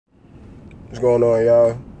What's going on,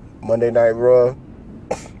 y'all? Monday Night Raw.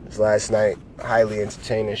 It's last night. Highly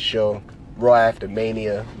entertaining show. Raw after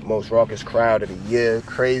Mania. Most raucous crowd of the year.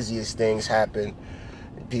 Craziest things happen.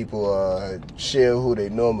 People cheer who they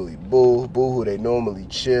normally boo who they normally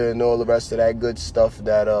cheer, and all the rest of that good stuff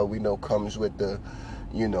that we know comes with the,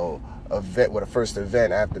 event, with the first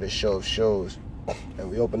event after the show of shows.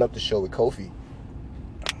 And we opened up the show with Kofi.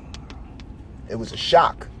 It was a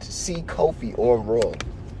shock to see Kofi on Raw.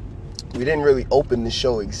 We didn't really open the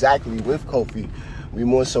show exactly with Kofi. We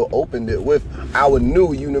more so opened it with our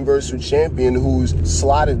new Universal Champion who's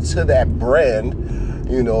slotted to that brand,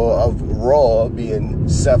 of Raw, being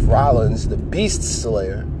Seth Rollins, the Beast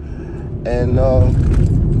Slayer. And,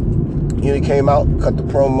 he came out, cut the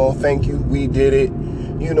promo, thank you, we did it.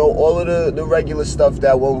 All of the regular stuff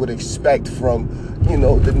that one would expect from,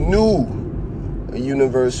 the new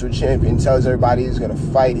Universal Champion. Tells everybody he's going to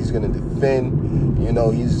fight, he's going to defend,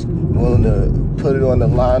 he's willing to put it on the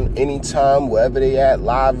line anytime, wherever they at,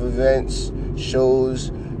 live events,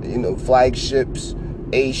 shows, flagships,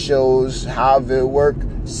 A shows, however it work.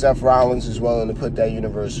 Seth Rollins is willing to put that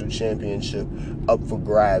Universal Championship up for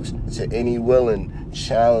grabs to any willing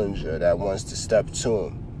challenger that wants to step to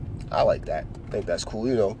him. I like that. I think that's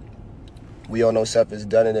cool. We all know Seth has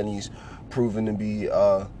done it, and he's proven to be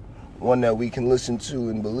one that we can listen to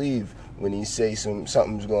and believe when he says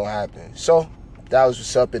something's going to happen. So, that was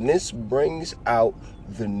what's up, and this brings out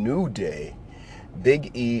the New Day,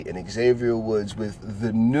 Big E and Xavier Woods, with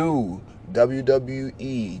the new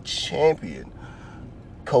WWE Champion,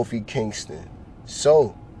 Kofi Kingston.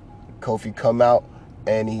 So, Kofi come out,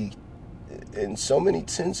 and he, in so many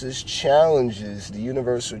tenses, challenges the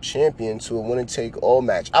Universal Champion to a winner-take-all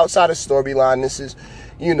match. Outside of storyline, this is,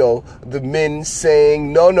 the men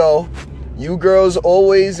saying, no, you girls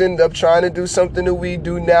always end up trying to do something that we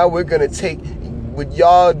do. Now we're going to take what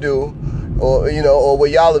y'all do, or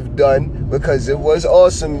what y'all have done, because it was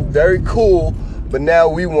awesome, very cool, but now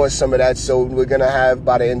we want some of that. So we're going to have,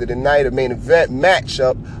 by the end of the night, a main event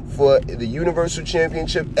matchup for the Universal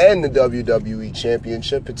Championship and the WWE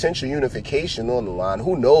Championship, potential unification on the line.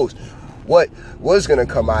 Who knows what was going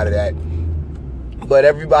to come out of that? But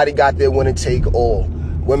everybody got their winner take all.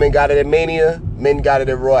 Women got it at Mania, men got it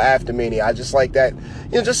at Raw after Mania. I just like that.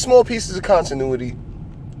 Just small pieces of continuity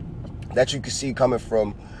that you could see coming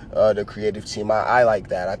from the creative team. I like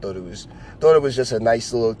that. I thought it was just a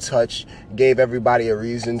nice little touch. Gave everybody a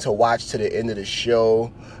reason to watch to the end of the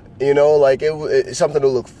show. It's something to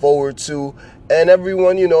look forward to. And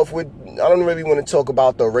everyone, I don't really want to talk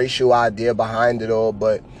about the racial idea behind it all,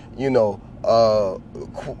 but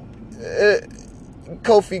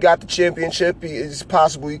Kofi got the championship. It's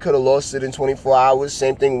possible he could have lost it in 24 hours.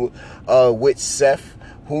 Same thing with Seth.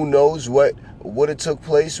 Who knows what would have took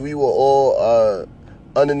place? We were all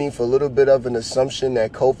underneath a little bit of an assumption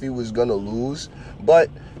that Kofi was going to lose.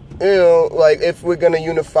 But, if we're going to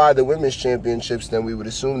unify the women's championships, then we would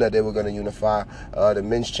assume that they were going to unify the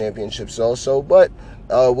men's championships also. But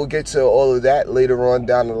we'll get to all of that later on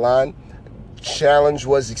down the line. Challenge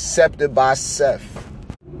was accepted by Seth.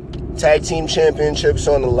 Tag team championships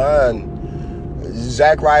on the line.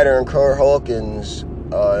 Zack Ryder and Kurt Hawkins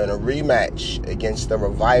in a rematch against the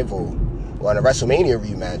Revival. Or in a WrestleMania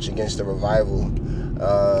rematch against the Revival.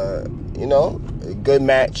 A good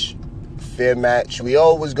match. Fair match. We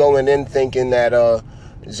all was going in thinking that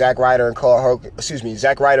Zack Ryder and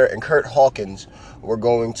Kurt Hawkins were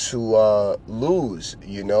going to lose.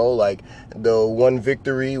 The one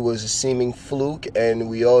victory was a seeming fluke, and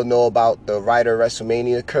we all know about the Ryder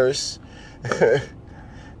WrestleMania curse.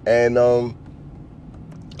 And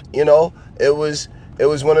it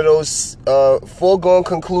was one of those foregone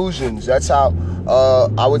conclusions. That's how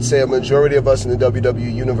I would say a majority of us in the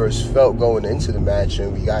WWE universe felt going into the match,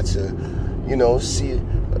 and we got to, see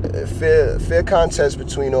a fair contest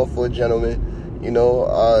between all four gentlemen.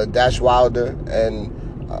 Dash Wilder and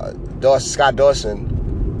Scott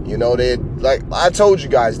Dawson. They, like I told you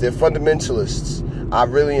guys, they're fundamentalists. I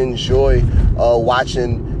really enjoy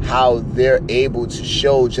watching how they're able to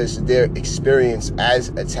show just their experience as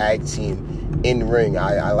a tag team in ring.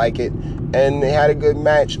 I like it. And they had a good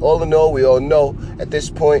match. All in all, we all know at this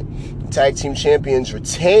point, tag team champions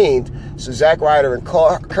retained. So Zack Ryder and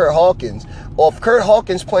Kurt Hawkins, or Kurt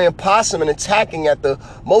Hawkins playing possum and attacking at the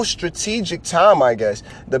most strategic time, I guess.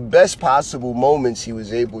 The best possible moments he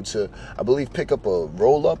was able to, I believe, pick up a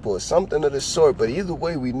roll-up or something of the sort. But either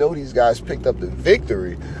way, we know these guys picked up the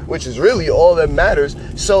victory, which is really all that matters.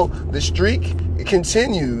 So the streak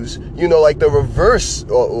continues, like the reverse,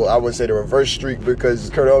 or I wouldn't say the reverse streak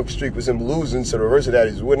because Kurt Hawkins' streak was him losing, so the reverse of that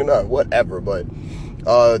is winning, whatever. But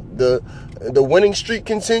the winning streak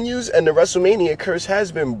continues, and the WrestleMania curse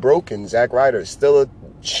has been broken. Zack Ryder is still a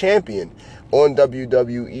champion on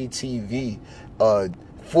WWE TV.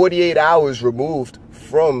 48 hours removed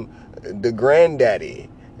from the granddaddy,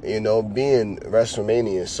 being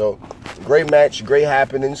WrestleMania. So, great match, great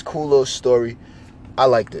happenings, cool little story. I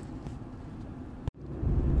liked it.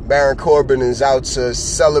 Baron Corbin is out to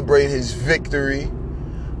celebrate his victory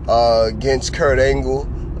against Kurt Angle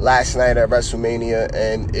last night at WrestleMania,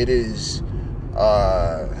 and it is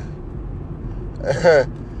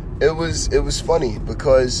it was funny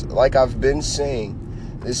because, like I've been saying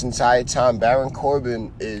this entire time, Baron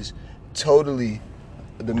Corbin is totally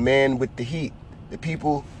the man with the heat. The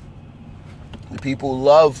people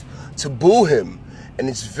love to boo him, and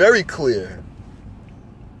it's very clear.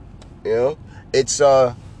 It's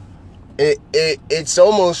it's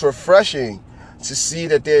almost refreshing to see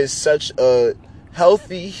that there's such a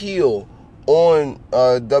healthy heel on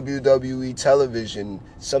WWE television,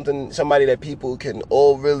 somebody that people can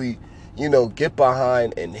all really, get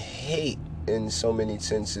behind and hate in so many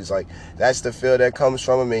senses. Like, that's the feel that comes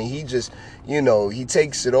from him, and he just, he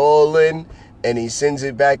takes it all in and he sends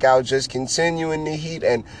it back out, just continuing the heat.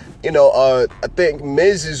 And, I think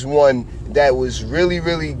Miz is one that was really,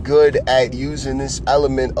 really good at using this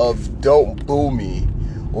element of don't boo me.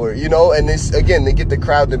 Or, and this, again, they get the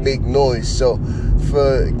crowd to make noise. So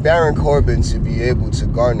for Baron Corbin to be able to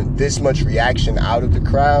garner this much reaction out of the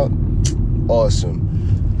crowd,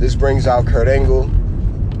 awesome. This brings out Kurt Angle.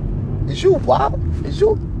 Is you wow? Is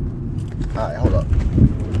you? Alright, hold up.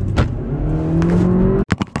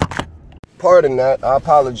 Pardon that, I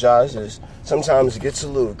apologize. Sometimes it gets a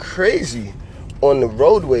little crazy on the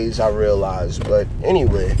roadways, I realize. But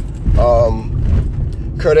anyway,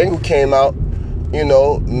 Kurt Angle came out,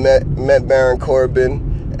 met Baron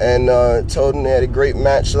Corbin and told him they had a great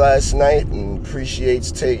match last night and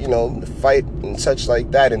appreciates the fight and such like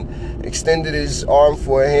that, and extended his arm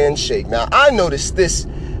for a handshake. Now, I noticed this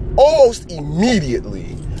almost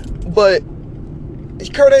immediately, but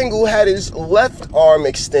Kurt Angle had his left arm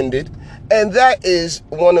extended, and that is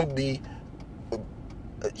one of the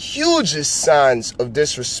hugest signs of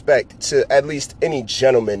disrespect to at least any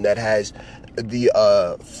gentleman that has the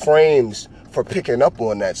frames for picking up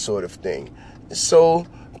on that sort of thing. So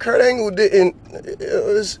Kurt Angle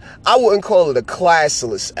I wouldn't call it a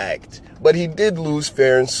classless act, but he did lose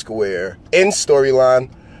fair and square in storyline.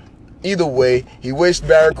 Either way, he wished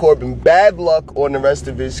Baron Corbin bad luck on the rest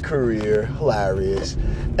of his career. Hilarious.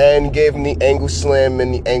 And gave him the angle slam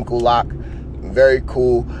and the ankle lock. Very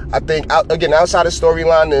cool. I think, again, outside of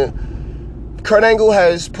storyline, Kurt Angle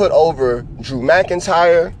has put over Drew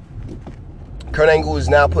McIntyre. Kurt Angle is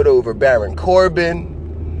now put over Baron Corbin.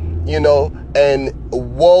 And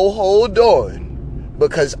whoa, hold on.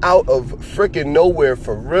 Because out of freaking nowhere,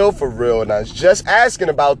 for real, and I was just asking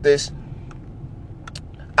about this,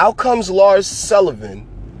 out comes Lars Sullivan,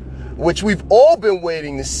 which we've all been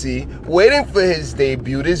waiting to see, waiting for his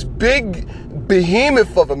debut. This big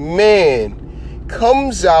behemoth of a man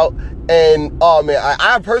comes out, and oh man,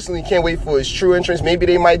 I personally can't wait for his true entrance. Maybe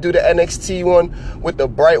they might do the NXT one with the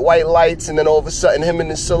bright white lights, and then all of a sudden him in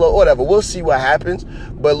the solo, whatever. We'll see what happens.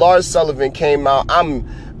 But Lars Sullivan came out.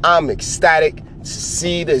 I'm ecstatic to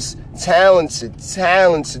see this talented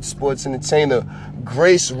sports entertainer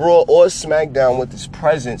grace Raw or SmackDown with his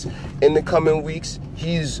presence in the coming weeks.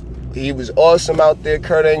 He was awesome out there.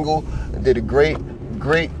 Kurt Angle did a great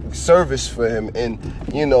service for him, and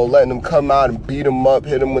letting him come out and beat him up,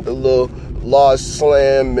 hit him with the little Lars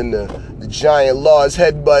slam and the giant Lars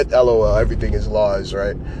headbutt. LOL, everything is Lars,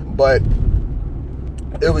 right? But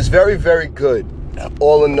it was very, very good.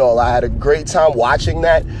 All in all, I had a great time watching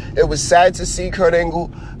that. It was sad to see Kurt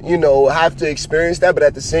Angle, have to experience that, but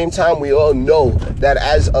at the same time, we all know that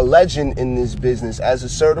as a legend in this business, as a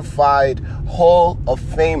certified Hall of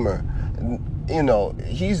Famer,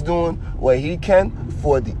 he's doing what he can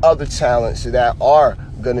for the other talents that are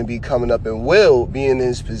going to be coming up and will be in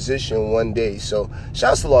his position one day. So,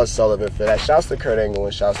 shouts to Lars Sullivan for that. Shouts to Kurt Angle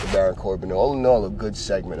and shouts to Baron Corbin. All in all, a good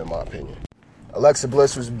segment in my opinion. Alexa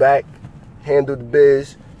Bliss was back, handled the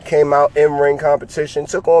biz, came out in ring competition,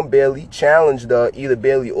 took on Bayley, challenged either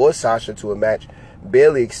Bayley or Sasha to a match.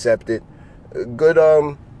 Bayley accepted. Good,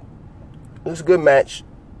 it was a good match.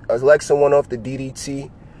 Alexa won off the DDT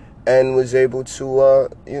and was able to,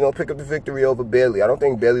 pick up the victory over Bayley. I don't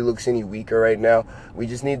think Bayley looks any weaker right now. We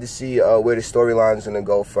just need to see where the storyline's going to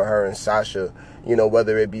go for her and Sasha,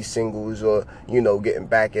 whether it be singles or, getting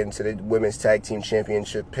back into the Women's Tag Team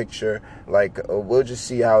Championship picture. We'll just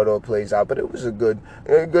see how it all plays out. But it was a good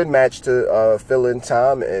match to fill in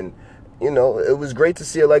time. And, it was great to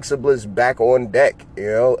see Alexa Bliss back on deck.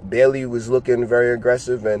 Bayley was looking very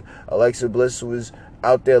aggressive, and Alexa Bliss was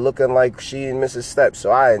out there looking like she and Mrs. Steph.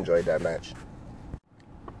 So I enjoyed that match.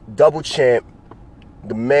 Double champ,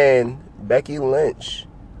 the man, Becky Lynch,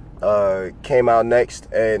 came out next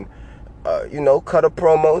and, cut a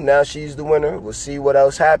promo. Now she's the winner. We'll see what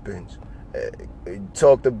else happens.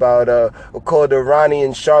 Talked about, called her Ronnie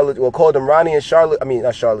and Charlotte. Well, called them Ronnie and Charlotte. I mean,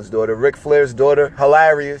 not Charlotte's daughter, Ric Flair's daughter.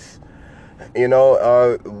 Hilarious.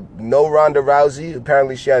 No Ronda Rousey.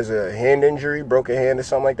 Apparently she has a hand injury, broke her hand or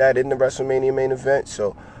something like that in the WrestleMania main event.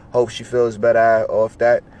 So hope she feels better off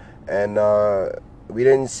that. And we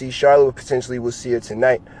didn't see Charlotte. Potentially we'll see her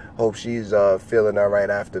tonight. Hope she's feeling all right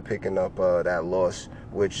after picking up that loss,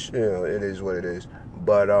 which, it is what it is.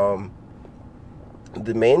 But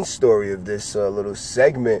the main story of this little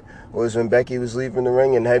segment was when Becky was leaving the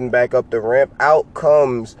ring and heading back up the ramp. Out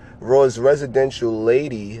comes Raw's residential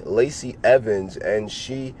lady, Lacey Evans, and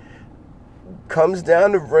she comes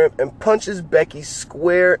down the ramp and punches Becky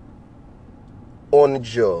square on the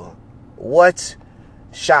jaw. What?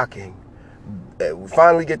 Shocking. We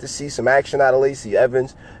finally get to see some action out of Lacey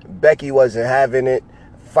Evans. Becky wasn't having it.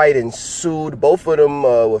 Fight ensued. Both of them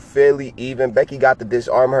were fairly even. Becky got to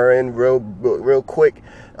disarm her in real quick.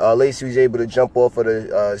 Lacey was able to jump off of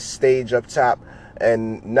the stage up top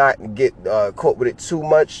and not get caught with it too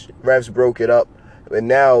much. Refs broke it up. And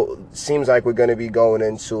now it seems like we're going to be going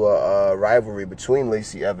into a rivalry between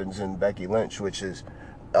Lacey Evans and Becky Lynch, which is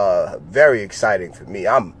very exciting for me.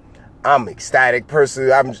 I'm ecstatic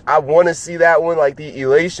personally. I want to see that one, like the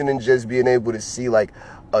elation and just being able to see like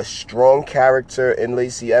a strong character in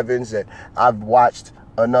Lacey Evans. That I've watched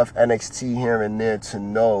enough NXT here and there to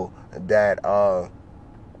know that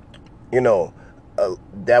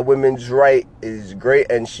that women's right is great,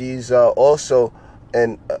 and she's also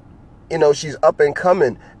she's up and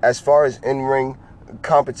coming as far as in-ring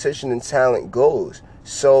competition and talent goes.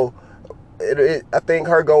 So I think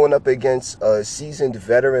her going up against a seasoned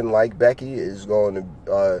veteran like Becky is going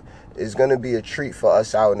to be a treat for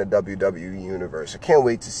us out in the WWE universe. I can't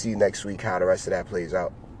wait to see next week how the rest of that plays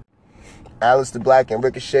out. Aleister Black and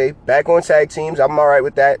Ricochet back on tag teams. I'm all right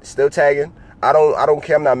with that. Still tagging. I don't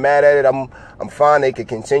care. I'm not mad at it. I'm fine. They could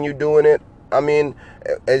continue doing it. I mean,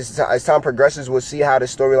 as time progresses, we'll see how the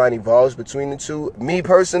storyline evolves between the two. Me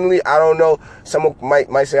personally, I don't know. Someone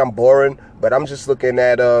might say I'm boring, but I'm just looking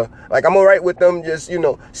at I'm all right with them just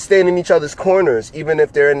staying in each other's corners, even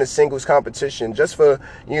if they're in the singles competition, just for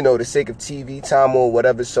the sake of TV time or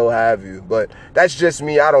whatever, so have you. But that's just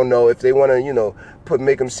me. I don't know if they want to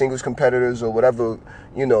make them singles competitors or whatever.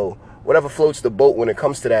 Whatever floats the boat when it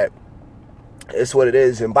comes to that. It's what it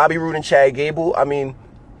is. And Bobby Roode and Chad Gable, I mean,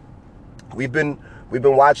 we've been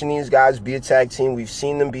watching these guys be a tag team. We've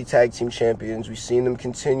seen them be tag team champions. We've seen them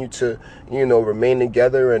continue to, remain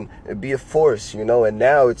together and be a force, and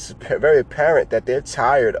now it's very apparent that they're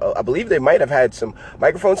tired. I believe they might have had some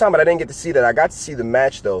microphone time, but I didn't get to see that. I got to see the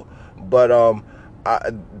match, though. But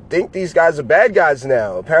I think these guys are bad guys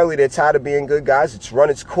now. Apparently, they're tired of being good guys. It's run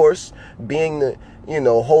its course, being the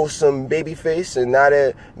wholesome babyface, and now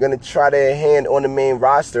they're going to try their hand on the main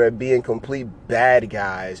roster at being complete bad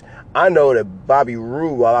guys. I know that Bobby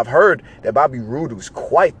Roode, well, I've heard that Bobby Roode was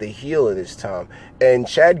quite the heel in his time. And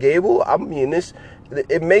Chad Gable, I mean,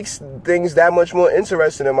 it makes things that much more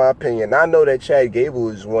interesting in my opinion. I know that Chad Gable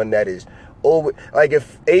is one that is over, like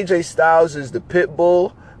if AJ Styles is the pit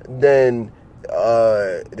bull, then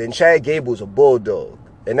Chad Gable's a bulldog.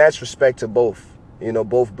 And that's respect to both,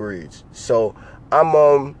 both breeds. So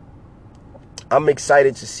I'm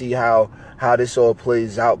excited to see how this all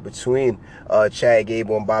plays out between Chad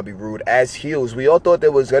Gable and Bobby Roode as heels. We all thought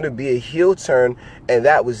there was going to be a heel turn, and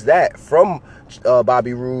that was that from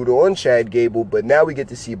Bobby Roode on Chad Gable. But now we get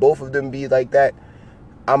to see both of them be like that.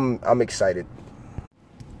 I'm excited.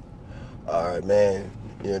 All right, man.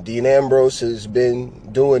 Dean Ambrose has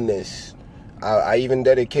been doing this. I even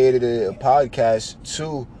dedicated a podcast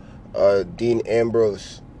to Dean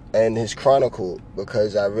Ambrose and his chronicle,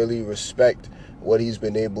 because I really respect what he's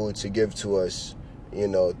been able to give to us,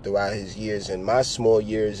 throughout his years and my small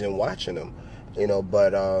years in watching him,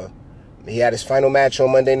 but he had his final match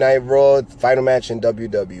on Monday Night Raw, final match in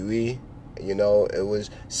WWE. It was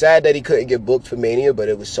sad that he couldn't get booked for Mania, but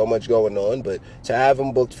it was so much going on. But to have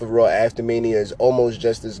him booked for Raw after Mania is almost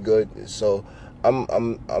just as good. So I'm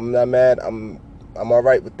not mad. I'm all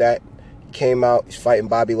right with that. Came out, he's fighting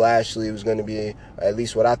Bobby Lashley. It was going to be, at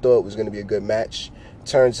least what I thought, was going to be a good match.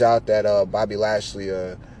 Turns out that Bobby Lashley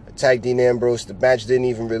attacked Dean Ambrose. The match didn't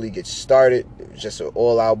even really get started. It was just an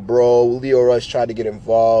all-out brawl. Leo Rush tried to get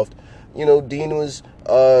involved. Dean was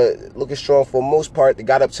looking strong for the most part. They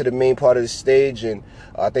got up to the main part of the stage, and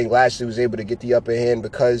I think Lashley was able to get the upper hand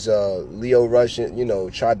because Lio Rush,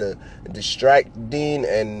 tried to distract Dean,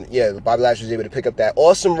 and yeah, Bobby Lashley was able to pick up that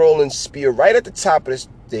awesome rolling spear right at the top of the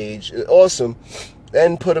stage. Awesome.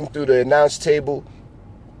 Then put him through the announce table,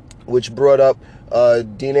 which brought up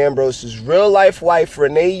Dean Ambrose's real-life wife,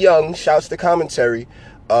 Renee Young, shouts to commentary,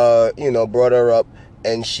 brought her up,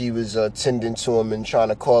 and she was tending to him and trying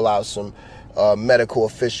to call out some medical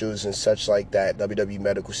officials and such like that, WWE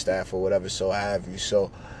medical staff or whatever, so have you.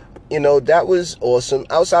 So, that was awesome.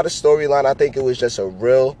 Outside of storyline, I think it was just a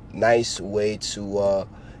real nice way to,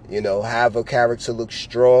 have a character look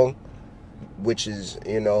strong, which is,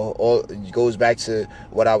 all goes back to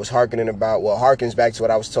what I was harkening about. Well, harkens back to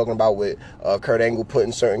what I was talking about with Kurt Angle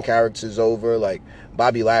putting certain characters over. Like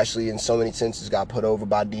Bobby Lashley, in so many senses, got put over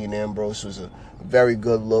by Dean Ambrose. Was a very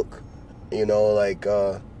good look.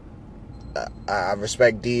 I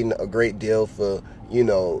respect Dean a great deal for,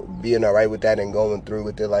 being all right with that and going through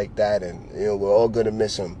with it like that. And, we're all going to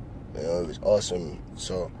miss him. It was awesome.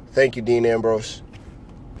 So thank you, Dean Ambrose.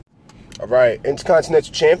 All right,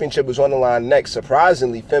 Intercontinental Championship was on the line next.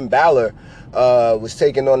 Surprisingly, Finn Balor was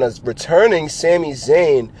taking on a returning Sami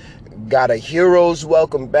Zayn. Got a hero's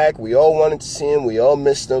welcome back. We all wanted to see him. We all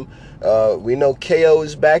missed him. We know KO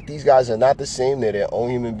is back. These guys are not the same. They're their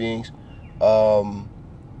own human beings. I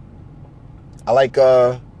like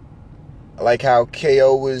how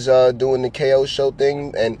KO was doing the KO show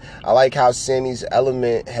thing, and I like how Sammy's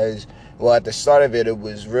element has. Well, at the start of it, it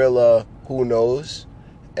was real. Who knows?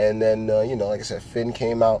 And then, like I said, Finn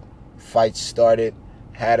came out, fight started,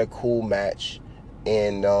 had a cool match,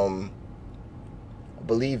 and I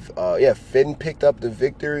believe, Finn picked up the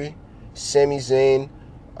victory. Sami Zayn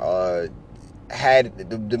had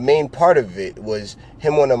the main part of it was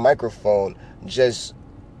him on a microphone just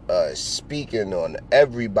speaking on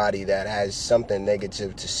everybody that has something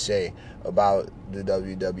negative to say about the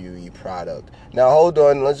WWE product. Now, hold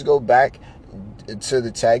on, let's go back to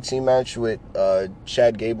the tag team match with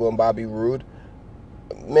Chad Gable and Bobby Roode.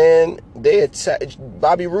 Man,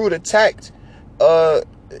 Bobby Roode attacked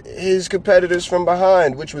his competitors from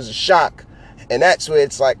behind, which was a shock. And that's where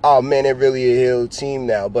it's like, oh man, they're really a heel team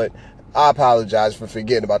now. But I apologize for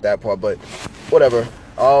forgetting about that part, but whatever.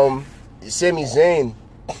 Sami Zayn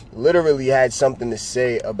literally had something to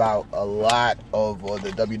say about a lot of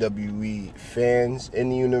the WWE fans in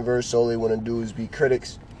the universe. All they want to do is be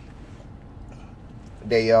critics.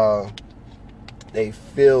 They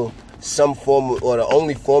feel some form of, or the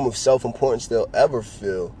only form of self-importance they'll ever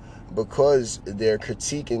feel, because they're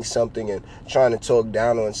critiquing something and trying to talk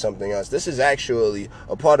down on something else. This is actually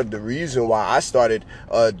a part of the reason why I started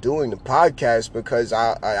doing the podcast, because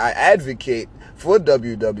I advocate for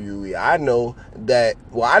WWE. I know that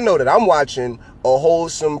I'm watching a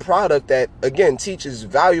wholesome product that, again, teaches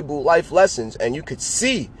valuable life lessons, and you could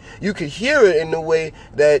hear it in the way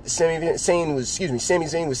that Sami Zayn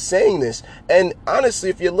was saying this. And honestly,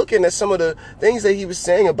 if you're looking at some of the things that he was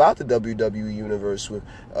saying about the WWE universe, with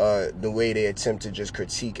the way they attempt to just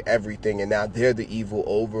critique everything, and now they're the evil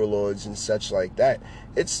overlords and such like that,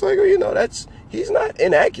 it's like, he's not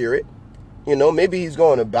inaccurate. Maybe he's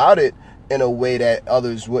going about it in a way that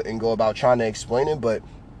others wouldn't go about trying to explain it, but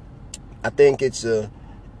I think it's a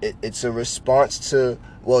response to,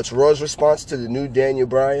 it's Raw's response to the new Daniel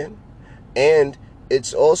Bryan, and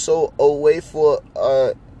it's also a way for,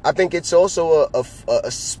 I think it's also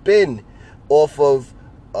a spin off of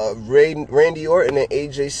Randy Orton and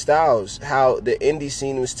AJ Styles, how the indie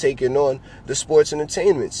scene was taking on the sports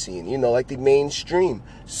entertainment scene, like the mainstream.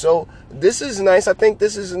 So this is nice. I think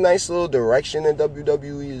this is a nice little direction that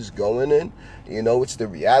WWE is going in. It's the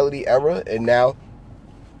reality era, and now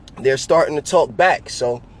they're starting to talk back.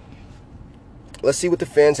 So let's see what the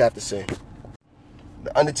fans have to say.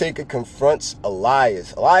 The Undertaker confronts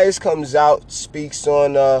Elias. Elias comes out, speaks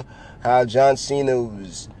on how John Cena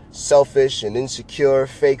was selfish and insecure,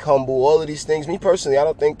 fake humble, all of these things. Me personally, I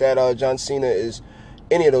don't think that John Cena is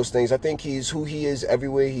any of those things. I think he's who he is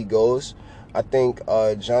everywhere he goes. I think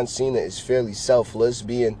John Cena is fairly selfless,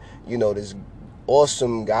 being, this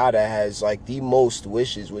awesome guy that has like the most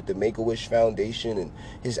wishes with the Make-A-Wish Foundation, and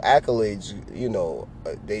his accolades,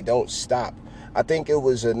 they don't stop. I think it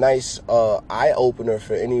was a nice eye-opener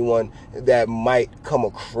for anyone that might come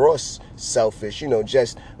across selfish,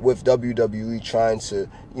 just with WWE trying to,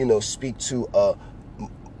 speak to,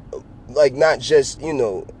 not just,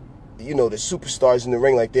 the superstars in the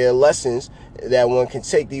ring. Like, there are lessons that one can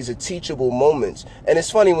take. These are teachable moments. And it's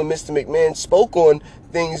funny when Mr. McMahon spoke on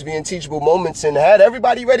things being teachable moments and had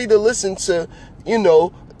everybody ready to listen to,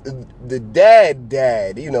 the dad,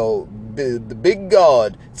 the big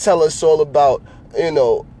God tell us all about,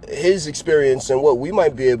 his experience and what we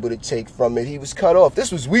might be able to take from it. He was cut off.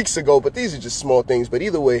 This was weeks ago, but these are just small things. But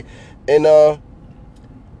either way, and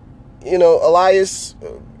Elias,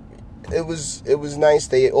 it was nice.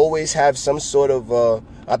 They always have some sort of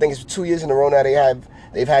I think it's 2 years in a row now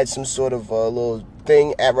they've had some sort of little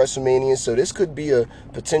thing at WrestleMania. So this could be a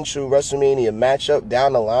potential WrestleMania matchup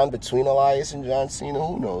down the line between Elias and John Cena.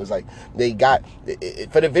 Who knows? Like, they got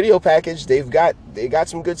for the video package, they got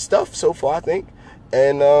some good stuff so far, I think.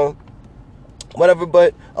 And whatever,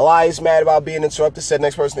 but Elias mad about being interrupted, said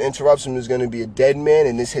next person that interrupts him is going to be a dead man,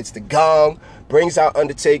 and this hits the gong, brings out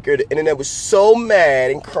Undertaker. The internet was so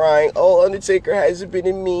mad and crying, oh, Undertaker hasn't been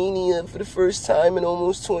in Mania for the first time in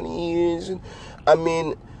almost 20 years. And I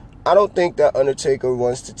mean, I don't think that Undertaker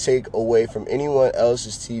wants to take away from anyone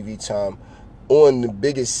else's TV time on the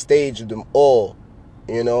biggest stage of them all,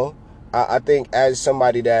 I think as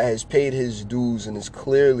somebody that has paid his dues and is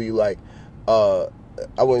clearly like,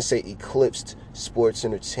 I wouldn't say eclipsed sports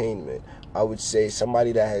entertainment. I would say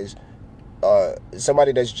somebody that has,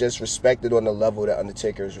 somebody that's just respected on the level that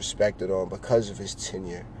Undertaker is respected on because of his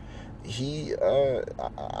tenure.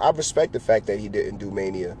 I respect the fact that he didn't do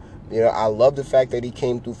Mania. I love the fact that he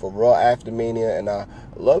came through for Raw after Mania, and I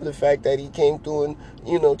love the fact that he came through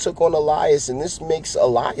and, took on Elias, and this makes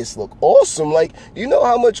Elias look awesome. Like, do you know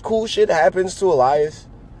how much cool shit happens to Elias?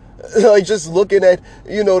 Like, just looking at,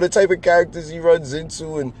 the type of characters he runs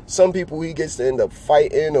into, and some people he gets to end up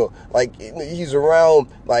fighting, or, like, he's around,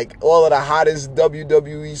 like, all of the hottest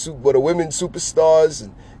WWE, the women superstars,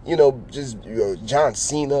 and, John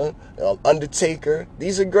Cena, Undertaker.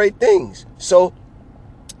 These are great things. So,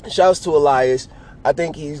 shouts to Elias. I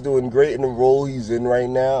think he's doing great in the role he's in right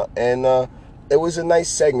now, and it was a nice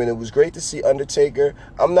segment. It was great to see Undertaker.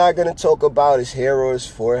 I'm not going to talk about his hair or his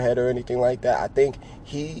forehead or anything like that. I think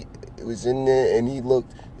he was in there and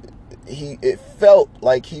it felt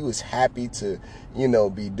like he was happy to,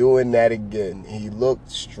 be doing that again. He looked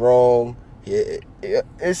strong.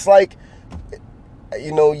 It's like,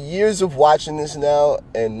 years of watching this now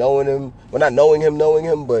and knowing him, well, not knowing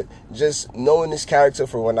him, but just knowing this character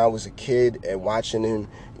from when I was a kid and watching him,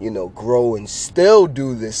 grow and still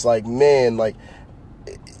do this. Like, man, like,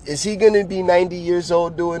 is he going to be 90 years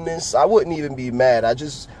old doing this? I wouldn't even be mad. I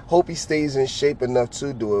just hope he stays in shape enough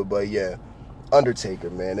to do it. But yeah, Undertaker,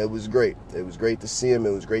 man, it was great. It was great to see him. It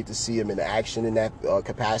was great to see him in action in that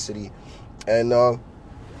capacity. And, I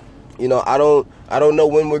don't know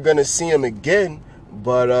when we're going to see him again.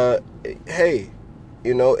 But, hey,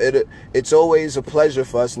 it's always a pleasure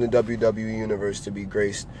for us in the WWE Universe to be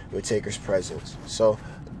graced with Taker's presence. So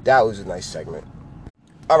that was a nice segment.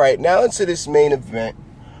 All right, now into this main event.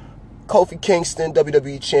 Kofi Kingston,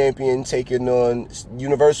 WWE Champion, taking on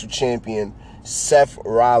Universal Champion Seth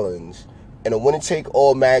Rollins in a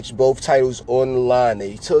winner-take-all match. Both titles on the line.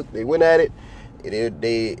 They went at it.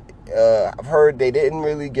 I've heard they didn't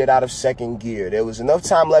really get out of second gear. There was enough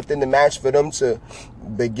time left in the match for them to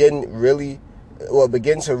begin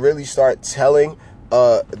to really start telling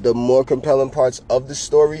the more compelling parts of the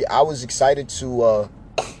story. I was excited to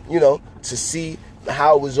see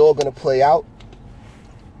how it was all going to play out.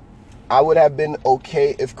 I would have been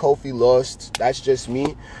okay if Kofi lost. That's just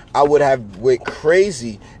me. I would have went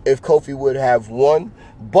crazy if Kofi would have won.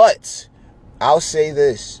 But I'll say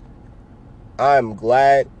this. I'm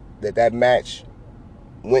glad that match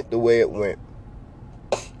went the way it went.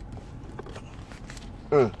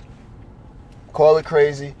 Call it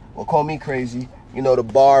crazy, or call me crazy. The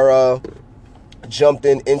bar jumped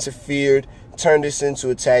in, interfered, turned this into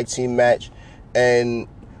a tag team match, and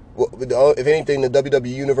if anything, the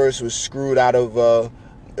WWE Universe was screwed out of a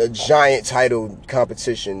giant title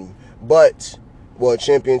competition,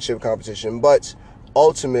 championship competition. But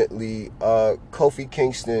ultimately, Kofi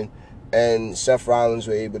Kingston and Seth Rollins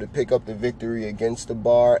were able to pick up the victory against the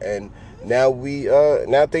bar, and now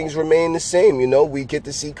things remain the same. We get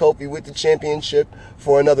to see Kofi with the championship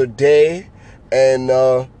for another day, and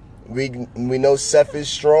we know Seth is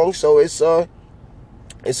strong, so it's a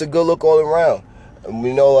good look all around. And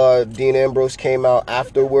we know Dean Ambrose came out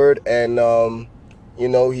afterward, and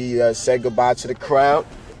he said goodbye to the crowd,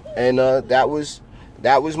 and that was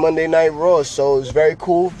Monday Night Raw. So it was very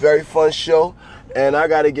cool, very fun show. And I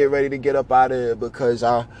got to get ready to get up out of here because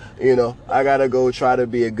I got to go try to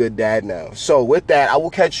be a good dad now. So with that, I will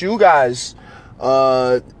catch you guys,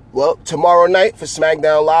 tomorrow night for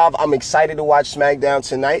SmackDown Live. I'm excited to watch SmackDown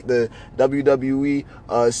tonight, the WWE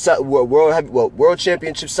World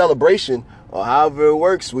Championship celebration, or however it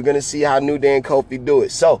works. We're going to see how New Day and Kofi do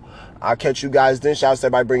it. So I'll catch you guys then. Shout out to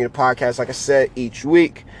everybody bringing the podcast, like I said, each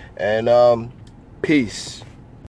week. And peace.